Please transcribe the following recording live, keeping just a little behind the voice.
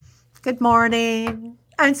Good morning.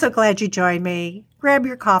 I'm so glad you joined me. Grab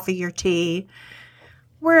your coffee, your tea,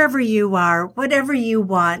 wherever you are, whatever you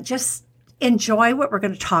want. Just enjoy what we're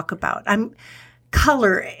going to talk about.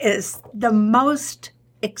 Color is the most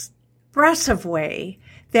expressive way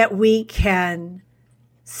that we can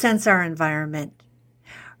sense our environment.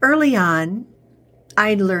 Early on,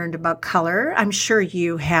 I learned about color. I'm sure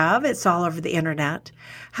you have. It's all over the internet.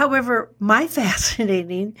 However, my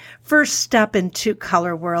fascinating first step into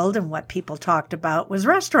color world and what people talked about was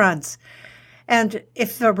restaurants. And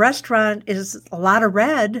if the restaurant is a lot of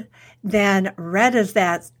red, then red is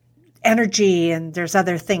that energy, and there's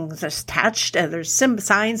other things attached. There's some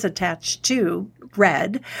signs attached to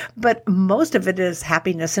red, but most of it is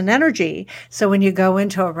happiness and energy. So when you go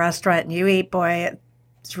into a restaurant and you eat, boy,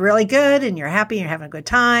 it's really good and you're happy, you're having a good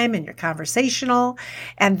time and you're conversational,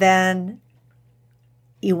 and then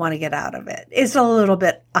you want to get out of it. It's a little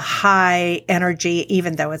bit a high energy,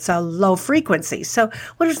 even though it's a low frequency. So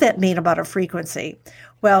what does that mean about a frequency?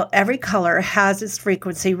 Well, every color has its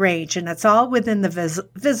frequency range, and it's all within the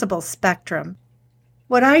visible spectrum.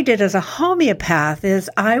 What I did as a homeopath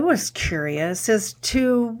is I was curious as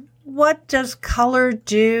to what does color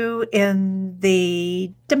do in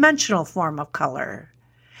the dimensional form of color.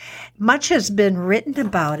 Much has been written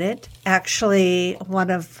about it. Actually, one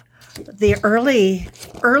of the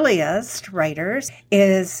earliest writers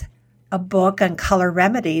is a book on color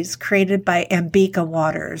remedies created by Ambika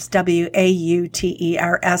Wauters,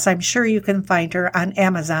 Wauters. I'm sure you can find her on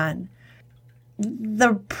Amazon.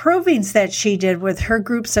 The provings that she did with her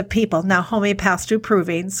groups of people, now homeopaths do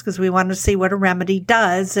provings because we want to see what a remedy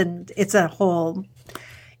does, and it's a whole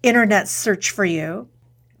internet search for you.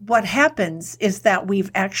 What happens is that we've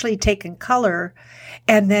actually taken color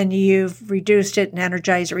and then you've reduced it and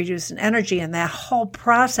energized, reduced in energy. And that whole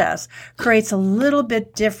process creates a little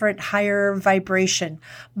bit different, higher vibration.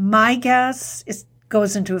 My guess is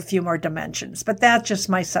goes into a few more dimensions, but that's just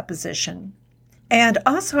my supposition. And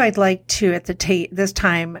also I'd like to, at this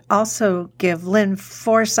time, also give Lynn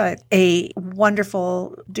Forsyth a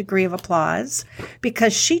wonderful degree of applause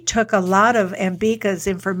because she took a lot of Ambika's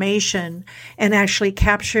information and actually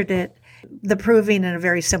captured it, the proving, in a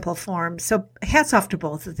very simple form. So hats off to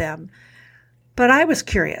both of them. But I was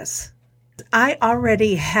curious. I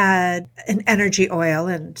already had an energy oil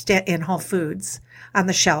in Whole Foods on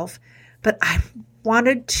the shelf, but I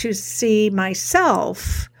wanted to see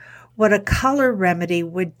myself what a color remedy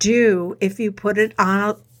would do if you put it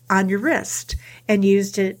on your wrist and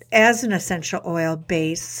used it as an essential oil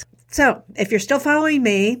base. So if you're still following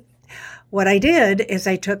me, what I did is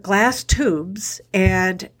I took glass tubes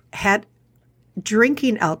and had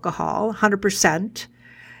drinking alcohol, 100%,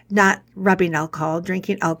 not rubbing alcohol,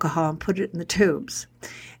 drinking alcohol, and put it in the tubes.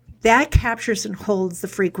 That captures and holds the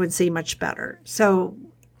frequency much better. So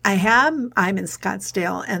I'm in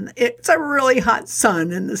Scottsdale, and it's a really hot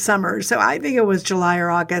sun in the summer. So I think it was July or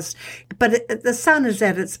August, but the sun is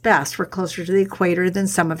at its best. We're closer to the equator than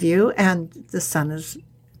some of you, and the sun is a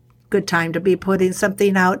good time to be putting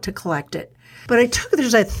something out to collect it. But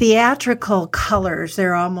there's a theatrical colors.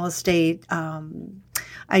 They're almost I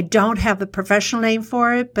don't have the professional name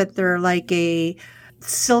for it, but they're like a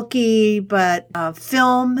silky, but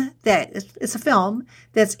film it's a film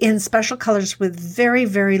that's in special colors with very,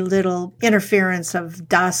 very little interference of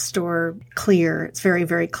dust or clear. It's very,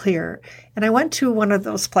 very clear. And I went to one of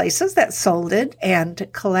those places that sold it and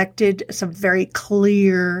collected some very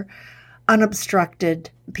clear, unobstructed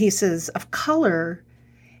pieces of color.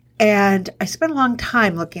 And I spent a long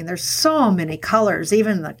time looking. There's so many colors,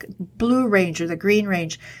 even the blue range or the green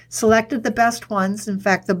range. Selected the best ones. In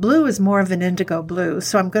fact, the blue is more of an indigo blue.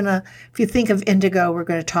 So if you think of indigo, we're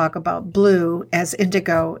going to talk about blue as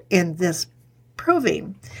indigo in this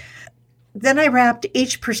proving. Then I wrapped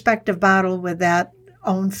each perspective bottle with that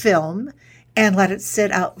own film and let it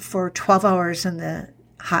sit out for 12 hours in the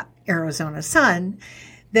hot Arizona sun.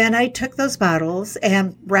 Then I took those bottles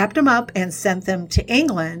and wrapped them up and sent them to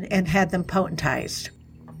England and had them potentized.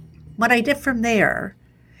 What I did from there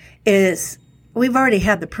is we've already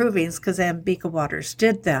had the provings because Ambika Wauters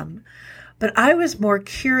did them, but I was more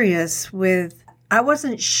curious I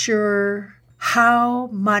wasn't sure how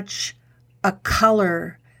much a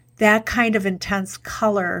color, that kind of intense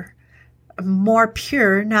color, more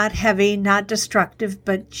pure, not heavy, not destructive,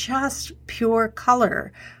 but just pure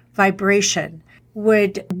color, vibration,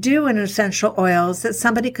 would do in essential oils that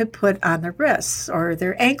somebody could put on their wrists or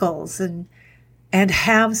their ankles and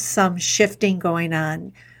have some shifting going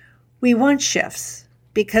on. We want shifts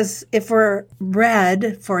because if we're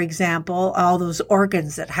red, for example, all those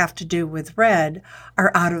organs that have to do with red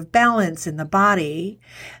are out of balance in the body,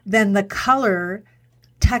 then the color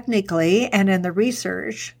technically, and in the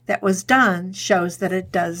research that was done, shows that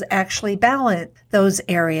it does actually balance those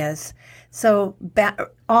areas. So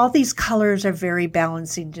all these colors are very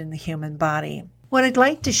balancing in the human body. What I'd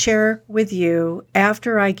like to share with you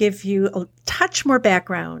after I give you a touch more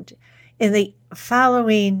background in the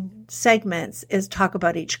following segments is talk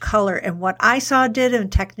about each color and what I saw did,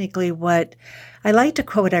 and technically what I like to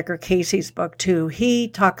quote Edgar Cayce's book too. He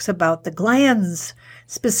talks about the glands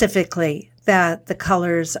specifically that the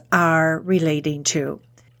colors are relating to.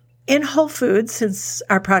 In Whole Foods, since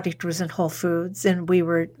our product was in Whole Foods and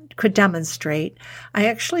could demonstrate, I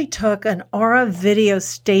actually took an Aura video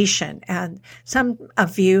station, and some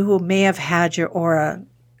of you who may have had your Aura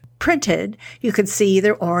printed, you could see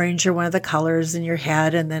either orange or one of the colors in your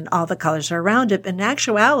head, and then all the colors are around it. But in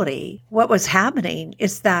actuality, what was happening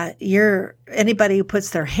is that anybody who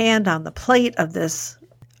puts their hand on the plate of this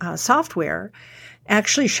software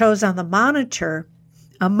actually shows on the monitor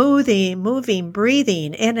a moving,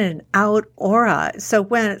 breathing in and out aura. So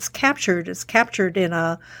when it's captured in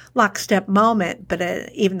a lockstep moment. But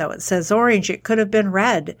even though it says orange, it could have been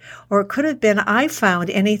red, or it could have been, I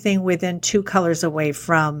found anything within 2 colors away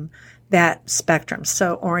from that spectrum.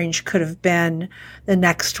 So orange could have been the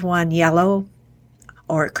next one, yellow,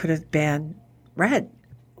 or it could have been red.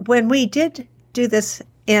 When we did do this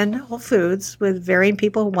in Whole Foods with varying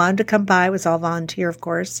people who wanted to come by, it was all volunteer, of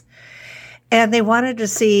course, and they wanted to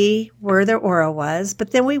see where their aura was,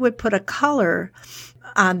 but then we would put a color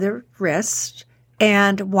on their wrist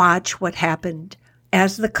and watch what happened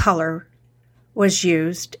as the color was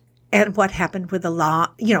used and what happened with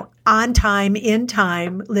the on time, in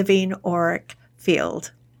time, living auric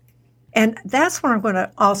field. And that's what I'm going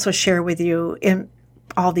to also share with you in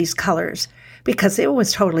all these colors, because it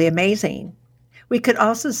was totally amazing. We could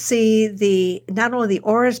also see not only the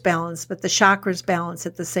auras balance, but the chakras balance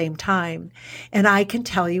at the same time. And I can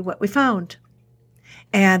tell you what we found.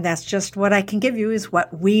 And that's just what I can give you is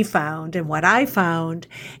what we found and what I found.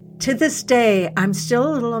 To this day, I'm still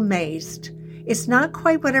a little amazed. It's not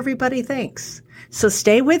quite what everybody thinks. So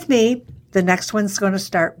stay with me. The next one's going to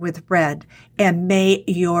start with red. And may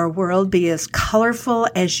your world be as colorful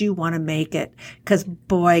as you want to make it. Because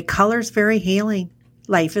boy, color's very healing.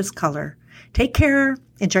 Life is color. Take care.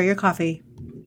 Enjoy your coffee.